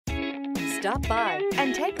Stop by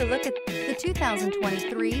and take a look at the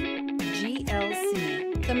 2023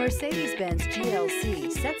 GLC. The Mercedes-Benz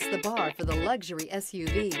GLC sets the bar for the luxury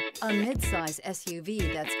SUV, a midsize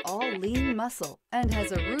SUV that's all lean muscle and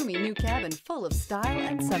has a roomy new cabin full of style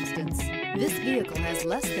and substance. This vehicle has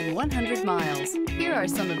less than 100 miles. Here are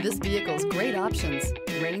some of this vehicle's great options: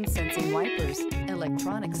 rain-sensing wipers,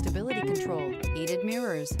 electronic stability control, heated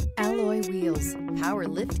mirrors, alloy wheels, power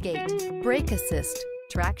liftgate, brake assist,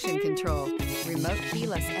 traction control, remote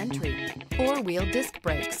keyless entry, four-wheel disc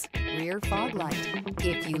brakes, rear fog light.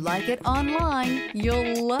 If you like it online,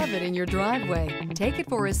 you'll love it in your driveway. Take it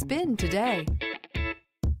for a spin today.